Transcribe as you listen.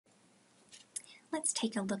Let's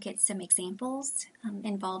take a look at some examples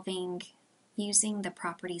involving using the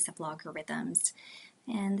properties of logarithms.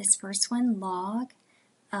 And this first one, log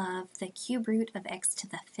of the cube root of x to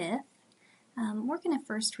the fifth. We're going to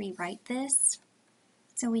first rewrite this.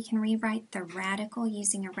 So we can rewrite the radical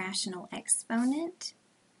using a rational exponent.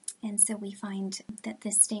 And so we find that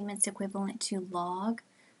this statement's equivalent to log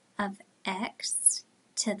of x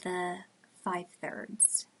to the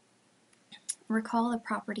 5/3. Recall the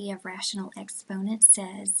property of rational exponent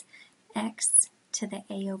says x to the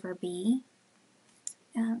a over b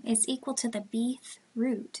is equal to the bth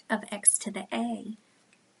root of x to the a.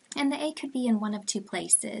 And the a could be in one of two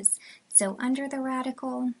places, so under the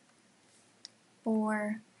radical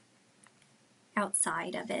or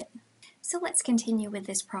outside of it. So let's continue with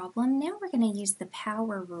this problem. Now we're going to use the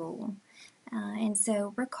power rule. And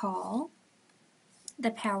so recall,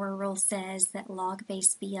 the power rule says that log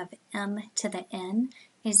base b of m to the n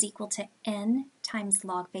is equal to n times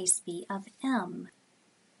log base b of m.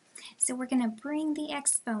 So we're going to bring the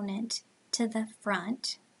exponent to the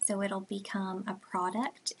front, so it'll become a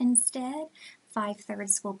product instead.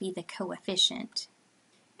 5/3 will be the coefficient.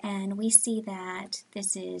 And we see that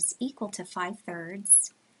this is equal to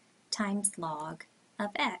 5/3 times log of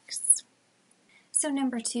x. So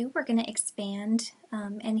number 2, we're going to expand,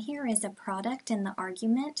 and here is a product in the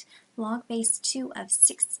argument, log base 2 of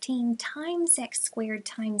 16 times x squared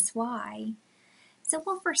times y. So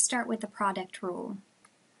we'll first start with the product rule,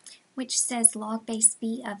 which says log base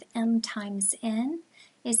b of m times n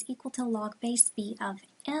is equal to log base b of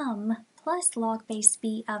m plus log base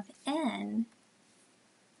b of n.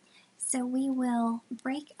 So we will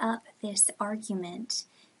break up this argument,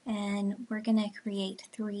 and we're going to create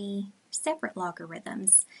 3 separate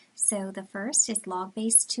logarithms. So the first is log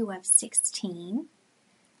base 2 of 16,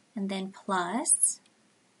 and then plus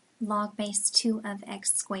log base 2 of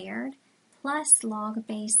x squared plus log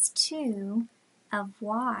base 2 of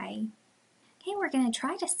y. Okay, we're going to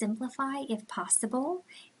try to simplify if possible,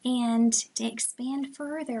 and to expand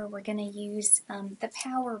further, we're going to use the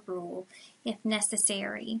power rule if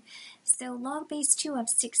necessary. So log base 2 of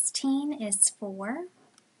 16 is 4.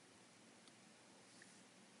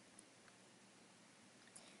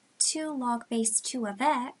 2 log base 2 of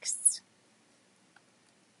x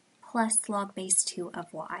plus log base 2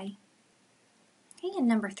 of y. Okay, and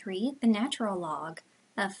number 3, the natural log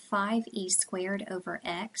of 5e squared over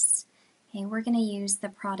x. Okay, we're going to use the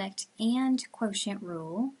product and quotient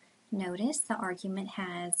rule. Notice the argument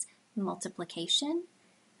has multiplication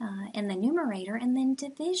in the numerator and then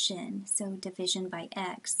division, so division by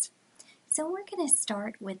x. So we're going to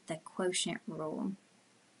start with the quotient rule.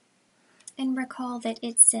 And recall that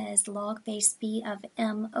it says log base b of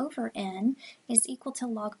m over n is equal to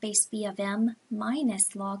log base b of m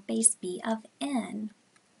minus log base b of n.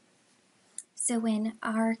 So in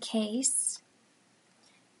our case,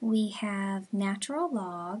 we have natural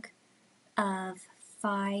log of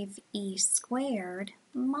 5e squared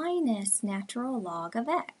minus natural log of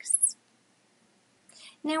x.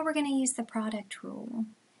 Now we're going to use the product rule.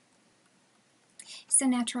 So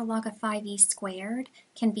natural log of 5e squared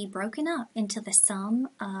can be broken up into the sum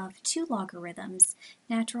of 2 logarithms,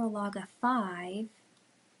 natural log of 5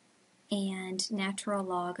 and natural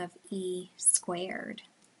log of e squared.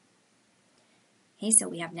 Okay, so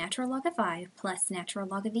we have natural log of 5 plus natural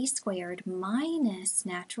log of e squared minus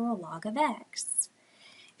natural log of x.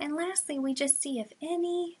 And lastly, we just see if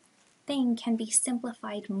anything can be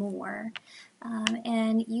simplified more,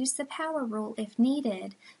 and use the power rule if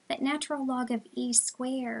needed. That natural log of e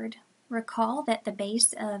squared, recall that the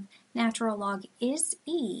base of natural log is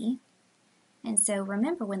e, and so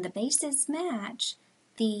remember when the bases match,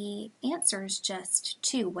 the answer is just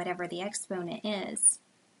 2, whatever the exponent is.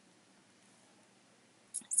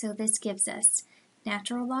 So this gives us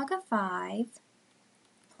natural log of 5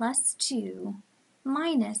 plus 2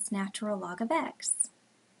 minus natural log of x.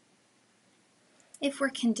 If we're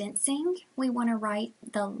condensing, we want to write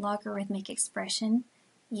the logarithmic expression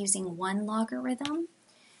using one logarithm.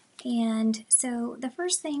 And so the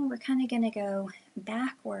first thing, we're kind of going to go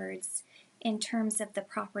backwards in terms of the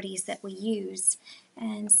properties that we use.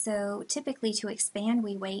 And so typically to expand,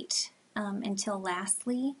 we wait until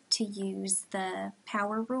lastly to use the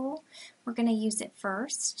power rule. We're going to use it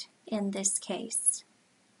first in this case.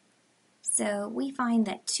 So we find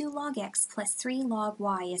that 2 log x plus 3 log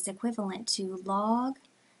y is equivalent to log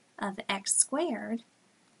of x squared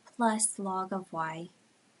plus log of y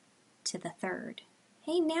to the third.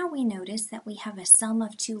 Hey, now we notice that we have a sum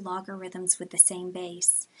of 2 logarithms with the same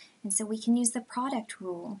base, and so we can use the product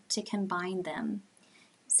rule to combine them.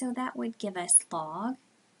 So that would give us log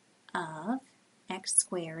of x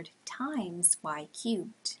squared times y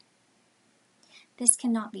cubed. This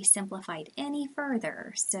cannot be simplified any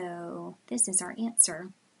further, so this is our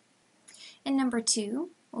answer. And number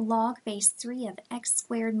 2, log base 3 of x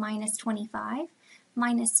squared minus 25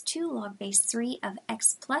 minus 2 log base 3 of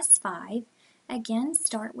x plus 5. Again,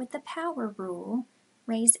 start with the power rule.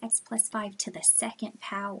 Raise x plus 5 to the second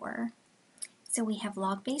power. So we have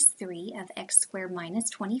log base 3 of x squared minus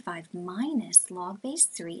 25 minus log base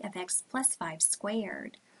 3 of x plus 5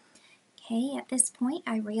 squared. Okay, at this point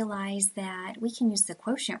I realize that we can use the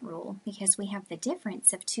quotient rule because we have the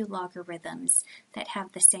difference of two logarithms that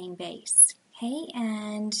have the same base. Okay,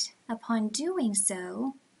 and upon doing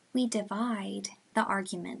so, we divide the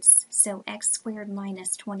arguments. So x squared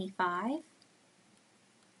minus 25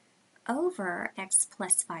 over x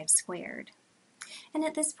plus 5 squared. And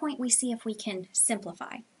at this point we see if we can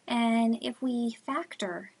simplify. And if we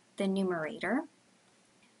factor the numerator,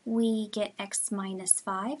 we get x minus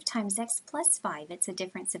 5 times x plus 5. It's a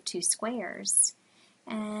difference of two squares.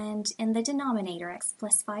 And in the denominator, x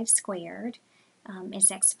plus 5 squared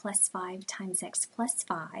is x plus 5 times x plus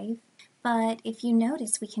 5. But if you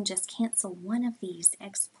notice, we can just cancel one of these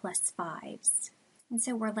x plus 5's. And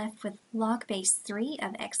so we're left with log base 3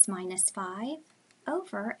 of x minus 5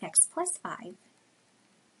 over x plus 5.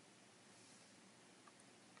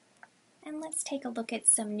 And let's take a look at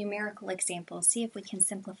some numerical examples, see if we can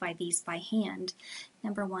simplify these by hand.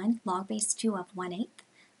 Number 1, log base 2 of 1/8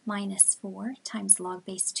 minus 4 times log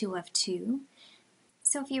base 2 of 2.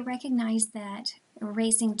 So if you recognize that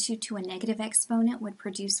raising 2 to a negative exponent would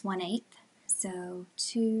produce 1/8, so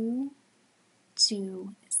 2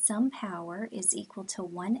 to some power is equal to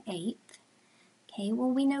 1/8. Okay,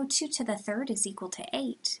 well we know 2 to the third is equal to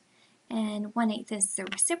 8, and 1/8 is the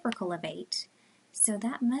reciprocal of 8. So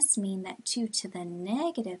that must mean that 2 to the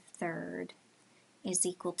negative third is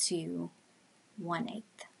equal to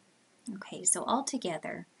 1/8. Okay, so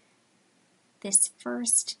altogether, this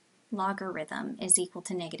first logarithm is equal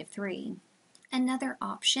to -3. Another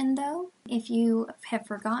option though, if you have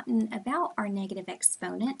forgotten about our negative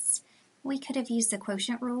exponents, we could have used the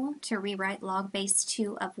quotient rule to rewrite log base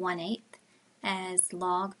 2 of 1/8 as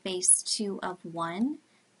log base 2 of 1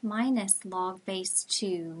 minus log base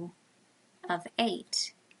 2 of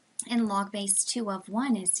 8. And log base 2 of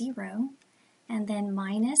 1 is 0, and then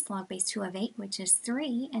minus log base 2 of 8, which is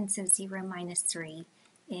 3, and so 0 minus 3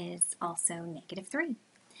 is also -3.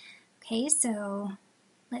 Okay, so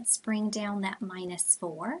let's bring down that minus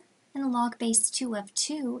 4, and log base 2 of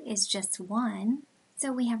 2 is just 1,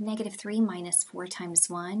 so we have -3 minus 4 times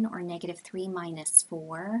 1, or -3 minus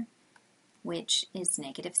 4, which is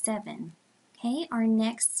 -7. Okay, our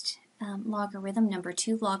next logarithm, number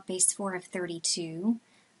 2, log base 4 of 32.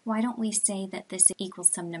 Why don't we say that this equals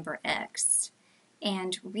some number x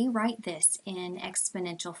and rewrite this in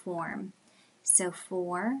exponential form. So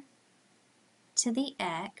 4 to the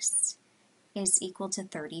x is equal to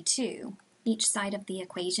 32. Each side of the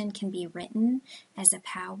equation can be written as a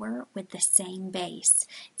power with the same base.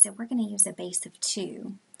 So we're going to use a base of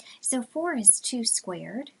 2. So 4 is 2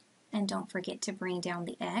 squared, and don't forget to bring down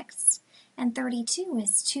the x. And 32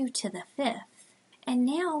 is 2 to the 5th. And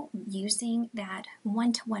now, using that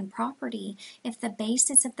one-to-one property, if the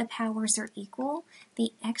bases of the powers are equal,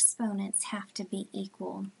 the exponents have to be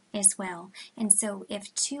equal as well. And so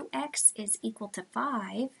if 2x is equal to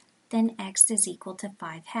 5, then x is equal to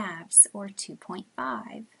 5/2, or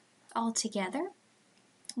 2.5. Altogether,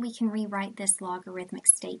 we can rewrite this logarithmic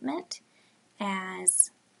statement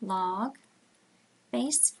as log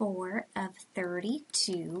base 4 of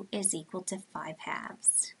 32 is equal to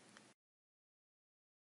 5/2.